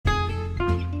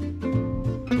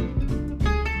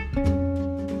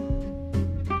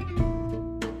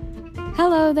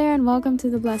Hello there and welcome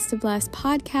to the Blessed to Bless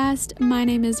podcast. My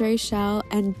name is Rachel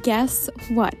and guess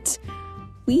what?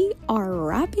 We are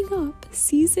wrapping up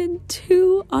season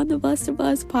 2 on the Blessed to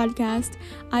Bless podcast.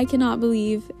 I cannot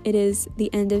believe it is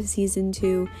the end of season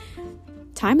 2.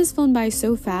 Time has flown by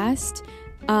so fast.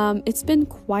 It's been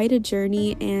quite a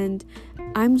journey and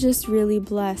I'm just really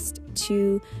blessed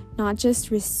to not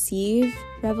just receive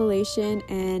revelation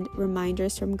and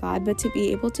reminders from God, but to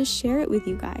be able to share it with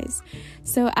you guys.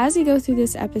 So as we go through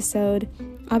this episode,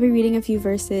 I'll be reading a few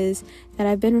verses that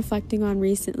I've been reflecting on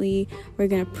recently. We're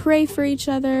going to pray for each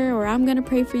other, or I'm going to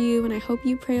pray for you, and I hope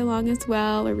you pray along as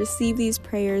well or receive these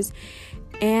prayers.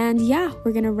 And yeah,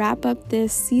 we're going to wrap up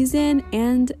this season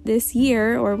and this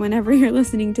year, or whenever you're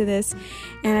listening to this.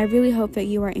 And I really hope that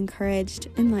you are encouraged,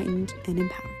 enlightened, and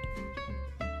empowered.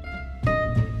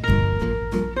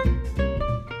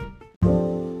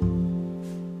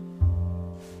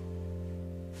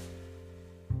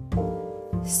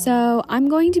 So I'm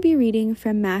going to be reading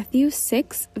from Matthew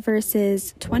 6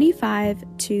 verses 25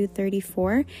 to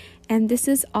 34, and this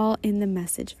is all in the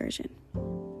Message version.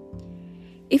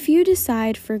 If you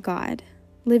decide for God,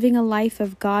 living a life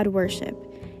of God worship,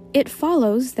 it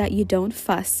follows that you don't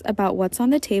fuss about what's on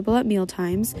the table at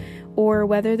mealtimes or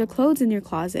whether the clothes in your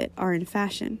closet are in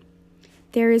fashion.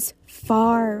 There is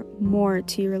far more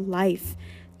to your life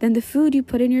than the food you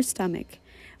put in your stomach,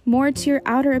 more to your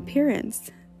outer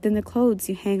appearance than the clothes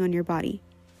you hang on your body.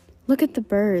 Look at the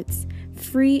birds,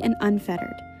 free and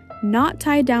unfettered, not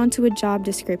tied down to a job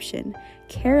description,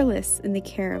 careless in the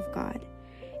care of God.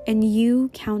 And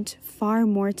you count far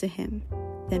more to Him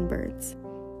than birds.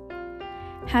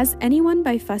 Has anyone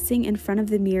by fussing in front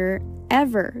of the mirror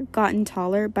ever gotten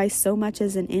taller by so much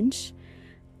as an inch?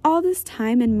 All this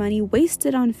time and money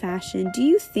wasted on fashion, do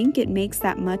you think it makes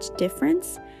that much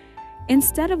difference?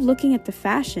 Instead of looking at the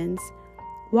fashions,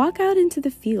 walk out into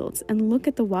the fields and look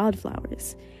at the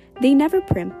wildflowers. They never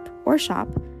primp or shop,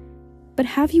 but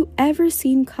have you ever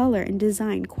seen color and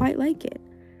design quite like it?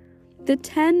 The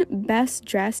 10 best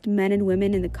dressed men and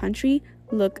women in the country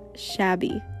look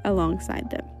shabby alongside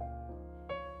them.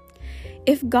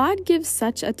 If God gives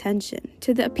such attention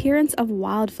to the appearance of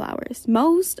wildflowers,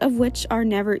 most of which are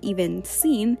never even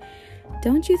seen,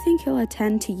 don't you think He'll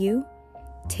attend to you,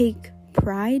 take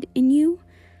pride in you,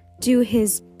 do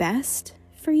His best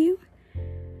for you?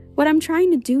 What I'm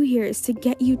trying to do here is to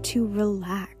get you to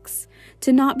relax,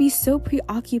 to not be so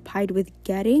preoccupied with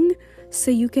getting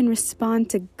so you can respond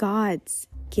to God's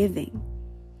giving.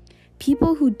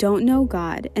 People who don't know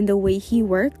God and the way He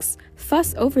works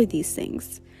fuss over these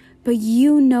things, but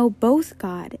you know both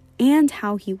God and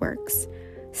how He works.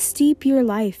 Steep your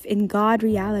life in God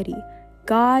reality,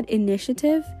 God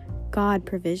initiative, God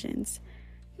provisions.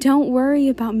 Don't worry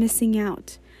about missing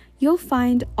out. You'll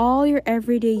find all your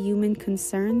everyday human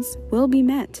concerns will be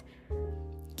met.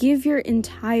 Give your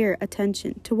entire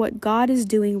attention to what God is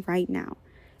doing right now,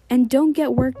 and don't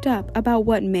get worked up about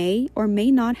what may or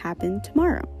may not happen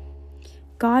tomorrow.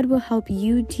 God will help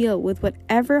you deal with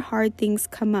whatever hard things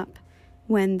come up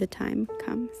when the time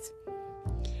comes.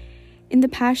 In the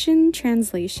Passion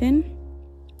Translation,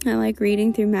 I like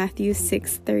reading through Matthew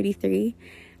 6:33.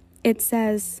 It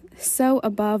says, "So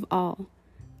above all,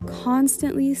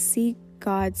 constantly seek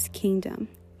God's kingdom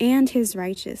and His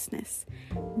righteousness.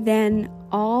 Then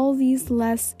all these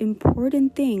less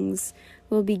important things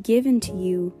will be given to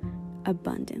you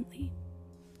abundantly."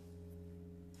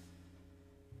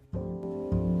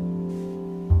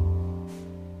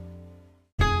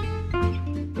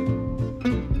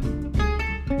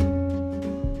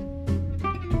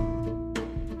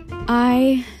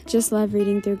 I just love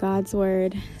reading through God's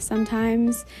Word.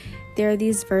 Sometimes there are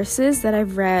these verses that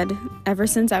I've read ever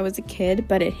since I was a kid,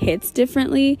 but it hits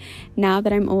differently now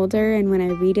that I'm older and when I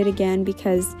read it again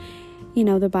because,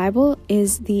 the Bible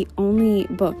is the only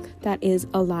book that is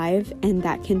alive and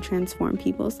that can transform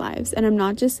people's lives. And I'm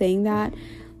not just saying that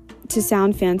to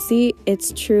sound fancy.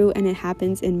 It's true and it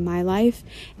happens in my life.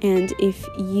 And if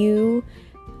you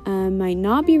might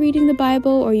not be reading the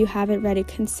Bible or you haven't read it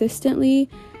consistently,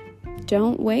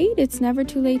 don't wait. It's never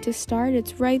too late to start.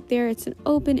 It's right there. It's an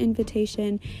open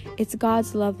invitation. It's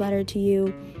God's love letter to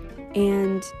you.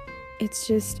 And it's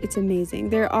amazing.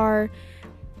 There are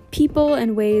people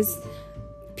and ways,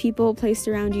 people placed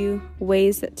around you,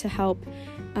 ways to help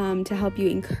you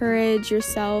encourage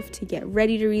yourself to get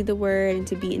ready to read the Word and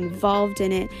to be involved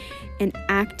in it and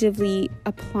actively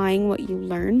applying what you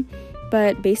learn.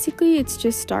 But basically, it's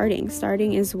just starting.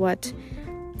 Starting is what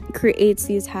creates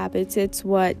these habits. It's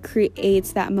what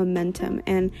creates that momentum.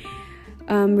 And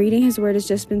reading His Word has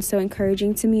just been so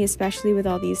encouraging to me, especially with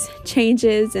all these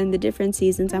changes and the different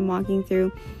seasons I'm walking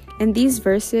through. And these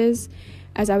verses,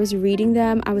 as I was reading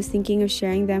them, I was thinking of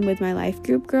sharing them with my life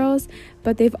group girls,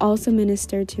 but they've also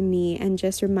ministered to me and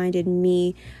just reminded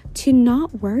me to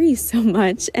not worry so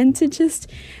much and to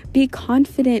just be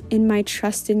confident in my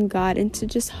trust in God and to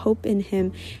just hope in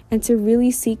Him and to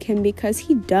really seek Him, because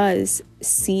He does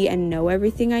see and know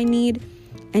everything I need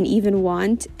and even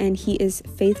want, and He is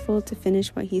faithful to finish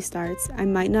what He starts. I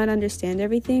might not understand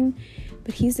everything,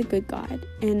 but He's a good God.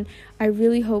 And I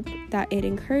really hope that it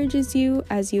encourages you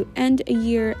as you end a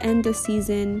year, end a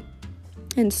season,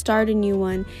 and start a new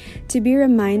one, to be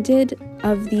reminded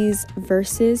of these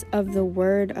verses of the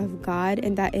Word of God,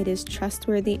 and that it is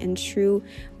trustworthy and true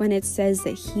when it says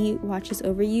that He watches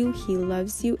over you, He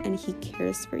loves you, and He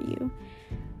cares for you.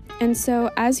 And so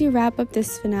as you wrap up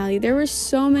this finale, there were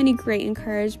so many great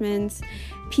encouragements,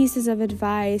 pieces of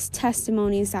advice,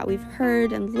 testimonies that we've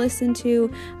heard and listened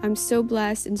to. I'm so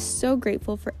blessed and so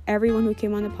grateful for everyone who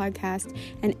came on the podcast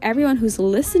and everyone who's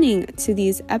listening to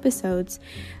these episodes.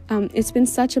 It's been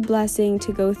such a blessing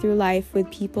to go through life with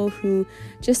people who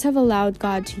just have allowed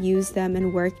God to use them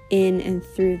and work in and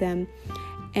through them.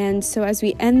 And so as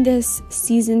we end this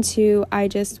season 2, I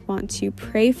just want to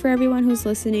pray for everyone who's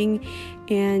listening.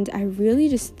 And I really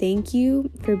just thank you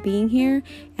for being here.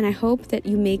 And I hope that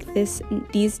you make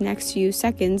these next few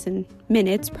seconds and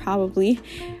minutes probably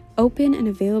open and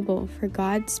available for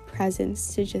God's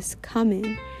presence to just come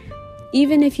in.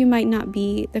 Even if you might not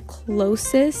be the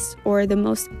closest or the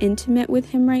most intimate with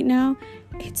Him right now,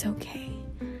 it's okay.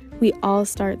 We all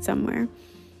start somewhere.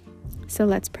 So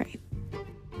let's pray.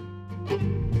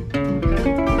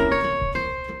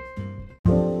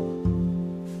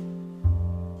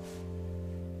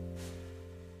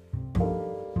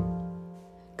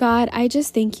 God, I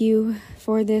just thank you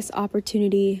for this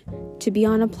opportunity to be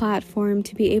on a platform,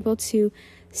 to be able to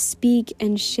speak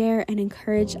and share and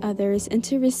encourage others, and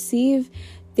to receive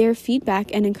their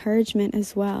feedback and encouragement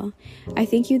as well. I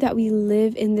thank you that we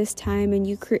live in this time and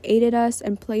you created us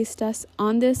and placed us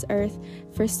on this earth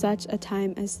for such a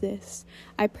time as this.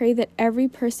 I pray that every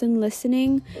person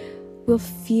listening will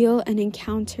feel and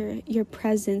encounter your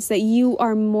presence, that you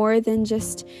are more than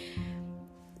just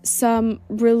some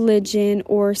religion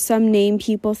or some name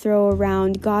people throw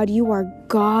around. God, you are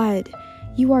God.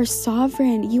 You are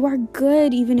sovereign. You are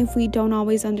good, even if we don't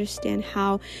always understand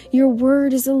how. Your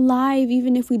word is alive,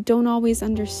 even if we don't always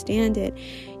understand it.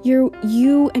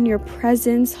 You and your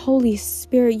presence, Holy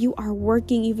Spirit, you are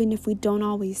working, even if we don't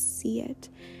always see it.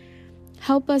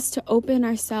 Help us to open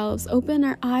ourselves, open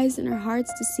our eyes and our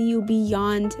hearts to see you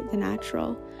beyond the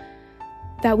natural.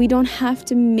 That we don't have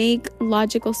to make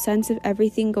logical sense of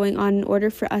everything going on in order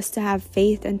for us to have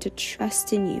faith and to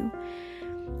trust in you.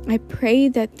 I pray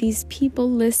that these people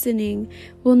listening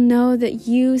will know that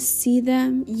you see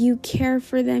them, you care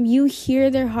for them, you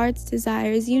hear their heart's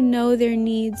desires, you know their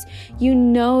needs, you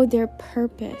know their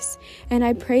purpose. And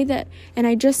I pray that, and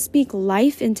I just speak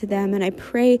life into them, and I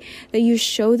pray that you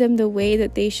show them the way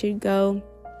that they should go,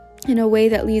 in a way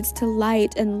that leads to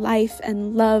light and life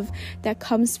and love that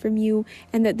comes from you,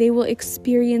 and that they will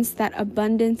experience that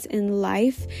abundance in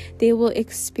life. They will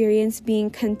experience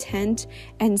being content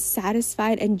and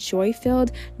satisfied and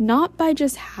joy-filled, not by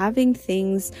just having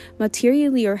things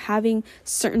materially or having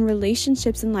certain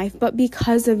relationships in life, but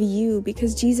because of you,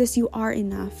 because Jesus, you are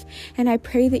enough. And I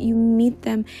pray that you meet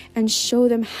them and show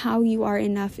them how you are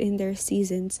enough in their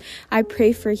seasons. I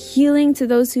pray for healing to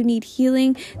those who need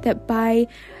healing, that by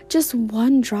just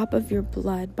one drop of your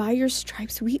blood, by your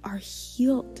stripes, we are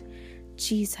healed.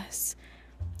 Jesus,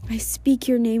 I speak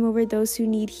your name over those who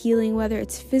need healing, whether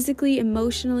it's physically,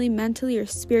 emotionally, mentally, or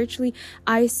spiritually.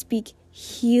 I speak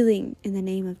healing in the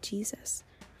name of Jesus.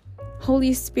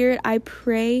 Holy Spirit, I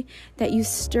pray that you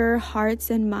stir hearts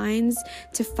and minds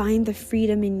to find the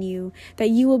freedom in you, that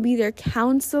you will be their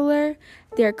counselor,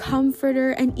 their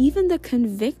comforter, and even the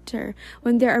convictor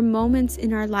when there are moments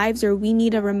in our lives where we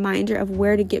need a reminder of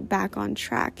where to get back on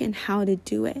track and how to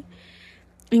do it.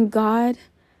 And God,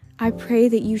 I pray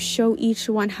that you show each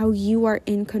one how you are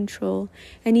in control.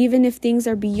 And even if things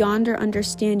are beyond our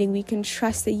understanding, we can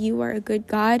trust that you are a good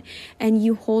God and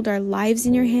you hold our lives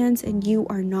in your hands and you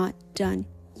are not done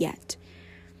yet.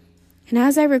 And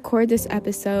as I record this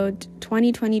episode,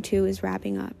 2022 is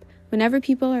wrapping up. Whenever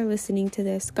people are listening to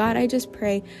this, God, I just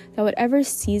pray that whatever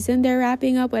season they're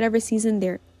wrapping up, whatever season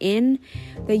they're in,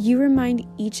 that you remind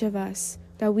each of us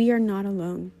that we are not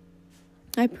alone.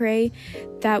 I pray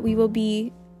that we will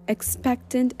be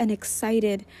expectant and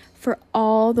excited for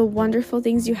all the wonderful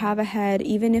things you have ahead.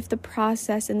 Even if the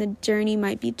process and the journey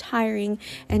might be tiring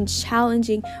and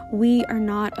challenging, we are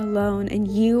not alone, and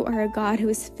you are a God who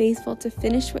is faithful to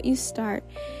finish what you start.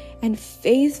 and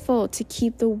faithful to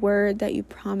keep the word that you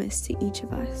promised to each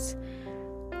of us.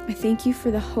 I thank you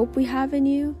for the hope we have in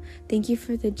you. Thank you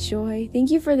for the joy. Thank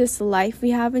you for this life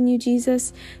we have in you,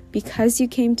 Jesus, because you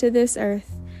came to this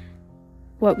earth,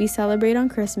 what we celebrate on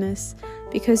Christmas,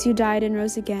 because you died and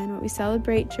rose again, what we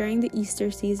celebrate during the Easter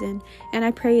season. And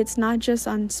I pray it's not just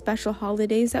on special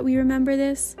holidays that we remember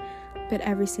this, but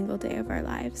every single day of our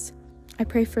lives. I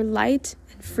pray for light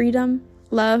and freedom,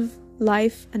 love,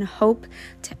 life, and hope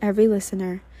to every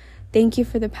listener. Thank you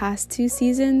for the past 2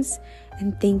 seasons,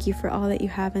 and thank you for all that you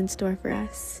have in store for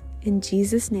us. In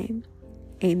Jesus' name,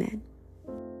 amen.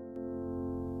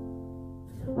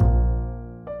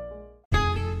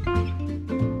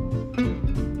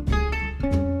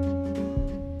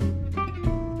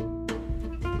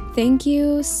 Thank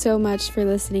you so much for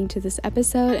listening to this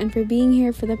episode and for being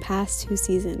here for the past 2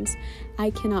 seasons.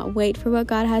 I cannot wait for what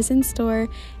God has in store,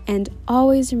 and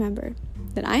always remember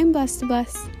that I am blessed to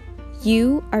bless.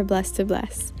 You are blessed to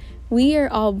bless. We are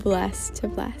all blessed to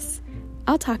bless.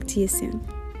 I'll talk to you soon.